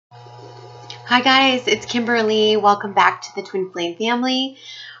Hi guys, it's Kimberly. Welcome back to the Twin Flame family.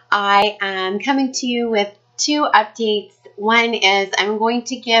 I am coming to you with two updates. One is I'm going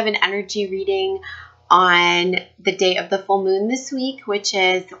to give an energy reading on the day of the full moon this week, which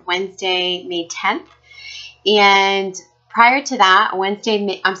is Wednesday, May 10th. And prior to that, on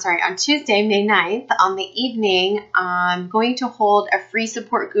Tuesday, May 9th, on the evening, I'm going to hold a free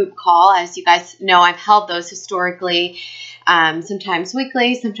support group call. As you guys know, I've held those historically, sometimes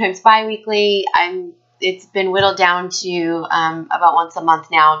weekly, sometimes bi-weekly. It's been whittled down to about once a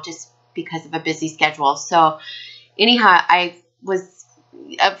month now, just because of a busy schedule. So anyhow, a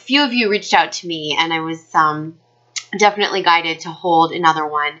few of you reached out to me, and I was definitely guided to hold another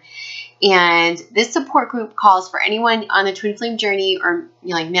one. And this support group calls for anyone on the twin flame journey or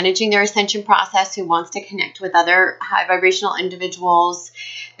managing their ascension process who wants to connect with other high vibrational individuals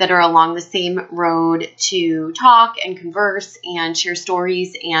that are along the same road to talk and converse and share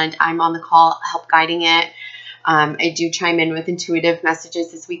stories. And I'm on the call, help guiding it. I do chime in with intuitive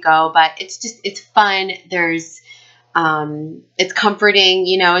messages as we go, but it's fun. It's comforting,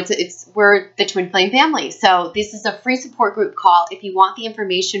 we're the Twin Flame family. So this is a free support group call. If you want the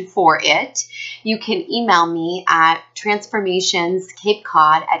information for it, you can email me at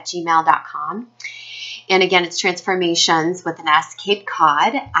transformationscapecod@gmail.com. And again, it's transformations with an S,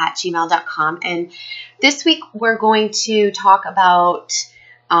 capecod@gmail.com. And this week we're going to talk about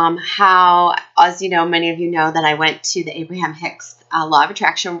how, as you know, many of you know that I went to the Abraham Hicks Law of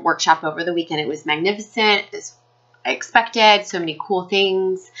Attraction workshop over the weekend. It was magnificent. It's I expected so many cool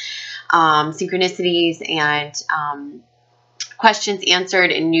things, synchronicities and questions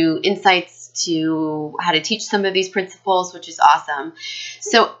answered and new insights to how to teach some of these principles, which is awesome.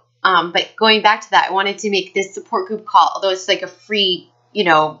 So, but going back to that, I wanted to make this support group call, although it's like a free,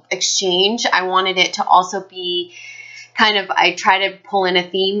 exchange, I wanted it to also be I try to pull in a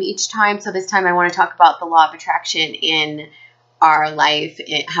theme each time. So this time I want to talk about the law of attraction in our life,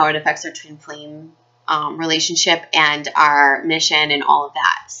 how it affects our twin flame relationship and our mission and all of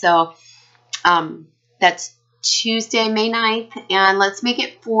that. So that's Tuesday, May 9th. And let's make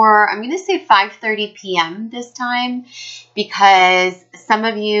it I'm going to say 5:30 p.m. this time, because some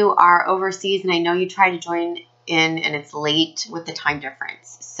of you are overseas and I know you try to join in and it's late with the time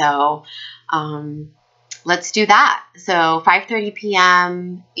difference. So let's do that. So 5:30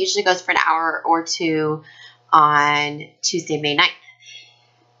 p.m. usually goes for an hour or two on Tuesday, May 9th.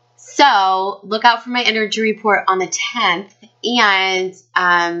 So look out for my energy report on the 10th, and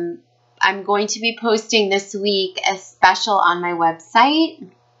I'm going to be posting this week a special on my website,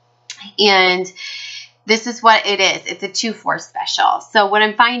 and this is what it is. It's a 2-for special. So what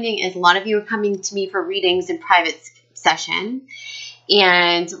I'm finding is a lot of you are coming to me for readings in private session,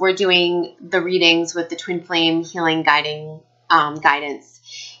 and we're doing the readings with the Twin Flame Healing Guidance,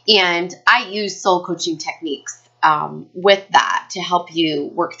 and I use soul coaching techniques with that to help you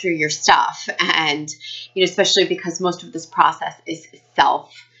work through your stuff. And, especially because most of this process is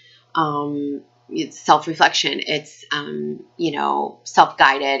it's self-reflection. It's,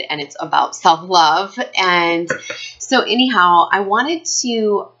 self-guided, and it's about self-love. And so anyhow, I wanted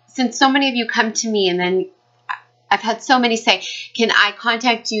to, since so many of you come to me, and then I've had so many say, can I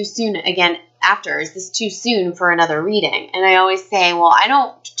contact you soon again after? Is this too soon for another reading? And I always say, well, I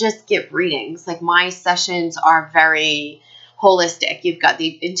don't just give readings. Like, my sessions are very holistic. You've got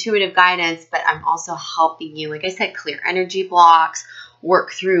the intuitive guidance, but I'm also helping you, like I said, clear energy blocks,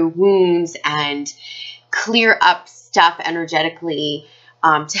 work through wounds, and clear up stuff energetically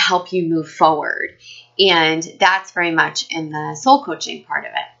to help you move forward. And that's very much in the soul coaching part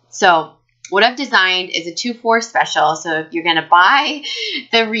of it. So what I've designed is a 2-for special. So if you're going to buy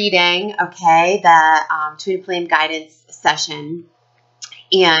the reading, the Twin Flame Guidance session,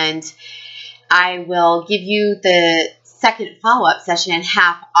 and I will give you the second follow-up session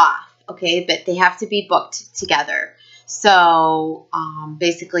half off, but they have to be booked together. So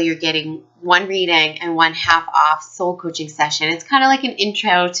basically you're getting one reading and one half off soul coaching session. It's kind of like an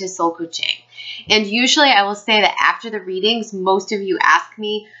intro to soul coaching. And usually I will say that after the readings, most of you ask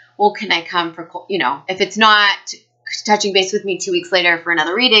me, well, can I come for, if it's not touching base with me 2 weeks later for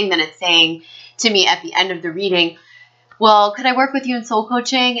another reading, then it's saying to me at the end of the reading, well, could I work with you in soul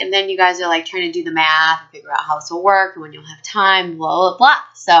coaching? And then you guys are like trying to do the math and figure out how this will work and when you'll have time, blah, blah, blah.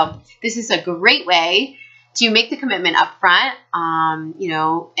 So this is a great way to make the commitment up front, and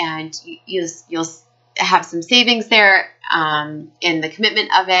you'll have some savings there in the commitment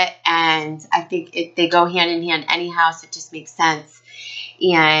of it. And I think they go hand in hand anyhow, so it just makes sense.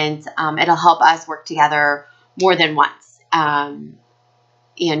 And it'll help us work together more than once. And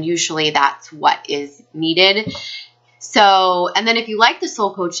usually that's what is needed. So, and then if you like the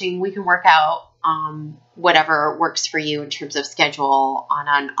soul coaching, we can work out whatever works for you in terms of schedule on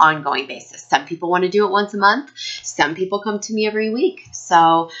an ongoing basis. Some people want to do it once a month. Some people come to me every week.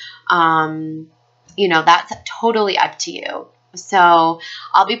 So, that's totally up to you. So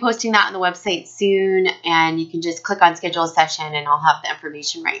I'll be posting that on the website soon, and you can just click on schedule a session and I'll have the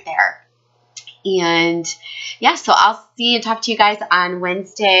information right there. And yeah, so I'll see and talk to you guys on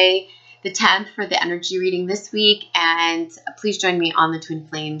Wednesday, the 10th, for the energy reading this week. And please join me on the Twin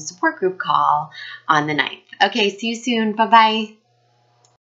Flame support group call on the 9th. Okay, see you soon. Bye-bye.